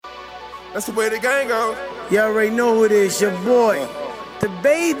That's the way the gang goes. You already know who it is, your boy, the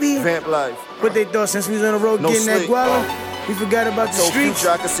baby. Vamp life. What they thought since we was on the road No getting sleep. that guala, we forgot about the streets. Future,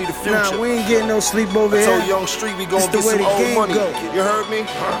 I can see the future. Nah, we ain't getting no sleep over I here. told Young Street we gon' It's the get way some the old game money. go. You heard me?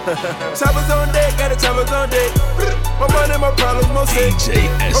 Choppers on deck, got the choppers on deck. My money, my problems, more sick.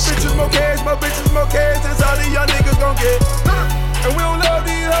 My bitches, more cash, my bitches, more cash. That's all these young niggas gon' get. And we don't love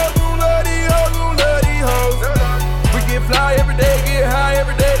these hoes, we don't love these hoes, we don't love these hoes. We get fly every day, get high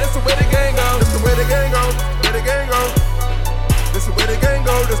every day. That's the way the gang goes. That's the way the gang goes. Where the gang goes. That's the way the gang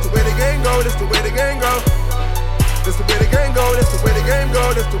goes. That's the way the gang goes. That's the way the gang goes. That's the way the game go, that's the way the game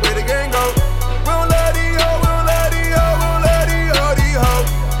go, that's the way the game go. We don't love these hoes, we don't love these hoes, we don't love these hoes.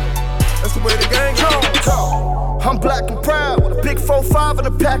 That's the way the game go. I'm black and proud with a big 4-5 and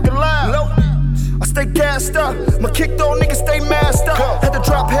a pack of loud. I stay gassed up, my kick though niggas stay masked up. Had to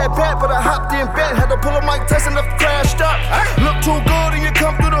drop head back, but I hopped in bed. Had to pull a mic test enough crashed up. Look too good and you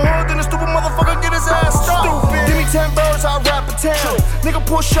come through the hood, then the stupid motherfucker get his ass stuck. Give me 10 birds, I'll rap a town. Nigga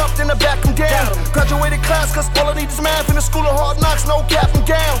push up, then I back him down. Graduated class, cause all I need is math in the school of hard knocks, no cap and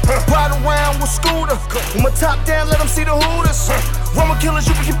gown. Ride around with scooter, with my top down, let them see the hooters. Roman killers,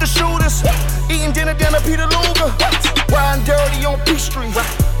 you can keep the shooters. Eating dinner down at Peter Luger. Riding dirty on P Street.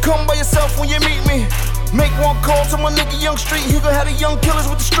 Come by yourself when you meet me. Make one call to my nigga Young Street. He gon' have the young killers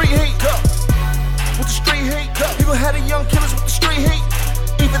with the street heat. With the street heat. He gon' have the young killers with the street heat.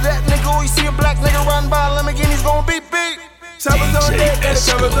 Either that nigga or you see a black nigga riding by a Lamborghini's gon' beep beep. Choppers on deck, got the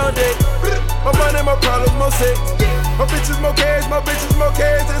choppers on deck. My money, my problems, more sick. My bitches, more cash, my bitches, more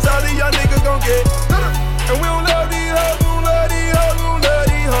cash. That's all these young niggas gon' get. And we don't love these hoes, we don't love these hoes, we don't love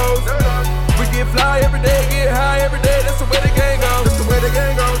these hoes. We get fly every day, get high every day. That's the way the gang goes. That's the way the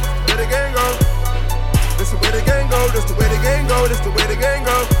gang goes. Where the gang goes. That's the way the gang goes. That's the way the gang goes. That's the way the gang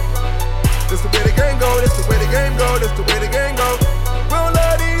goes. That's the way the gang goes. That's the way the gang goes. That's the way the gang goes. We don't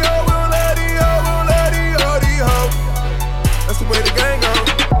love these hoes, we don't love these hoes, we don't love these hoes. That's the way the gang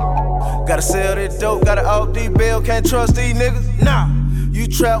goes. Gotta sell that dope, gotta out these bail, can't trust these niggas. Nah, you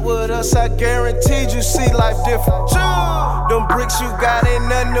trap with us, I guaranteed you see life different. Them bricks you got ain't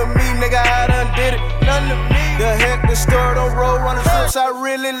nothing to me, nigga, I done did it. Nothing to me. The heck, the store don't roll running trips, I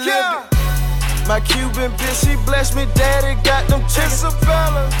really lived it. My Cuban bitch, she blessed me, daddy got them chips.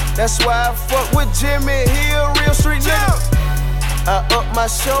 That's why I fuck with Jimmy, he a real street nigga. I up my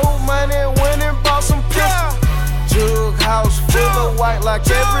show money, went and bought some pistols. Jug house full of white like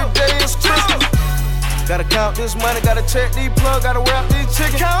every day is Christmas. Gotta count this money, gotta check these plugs, gotta wrap these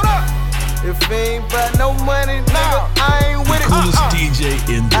chickens. Count up. If it ain't about no money, nigga, I ain't with it. Coolest DJ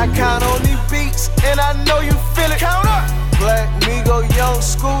in the I world. count on these beats, and I know you feel it. Count up. Black Migo, Young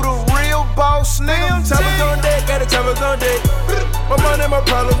Scooter, real boss nigga. Choppers on deck, got the choppers on deck. My money, my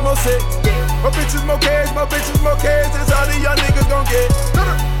problems, more sick. My bitches, more cash, my bitches, more cash. That's all these young niggas gon' get.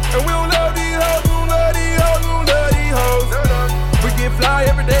 And we don't love these hoes, we don't love these hoes, we don't love these hoes. We get fly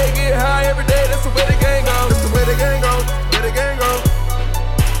every day, get high every day. That's the way the gang goes. That's the way the gang goes. Where the gang goes.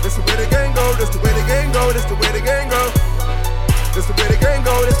 That's the way the gang goes. That's the way the gang goes. That's the way the gang goes. That's the way the gang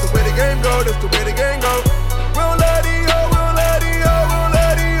goes. That's the way the game goes. That's the way the gang goes. We don't love these hoes, we don't love these hoes, we don't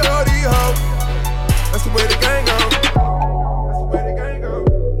love these hoes. That's the way the gang goes. That's the way the gang goes.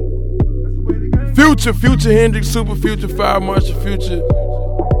 That's the way the gang goes. Future Hendrix, Super Future, Fire Marshal Future,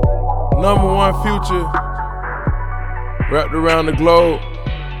 #1 Future, wrapped around the globe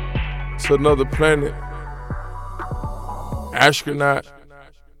to another planet, astronaut.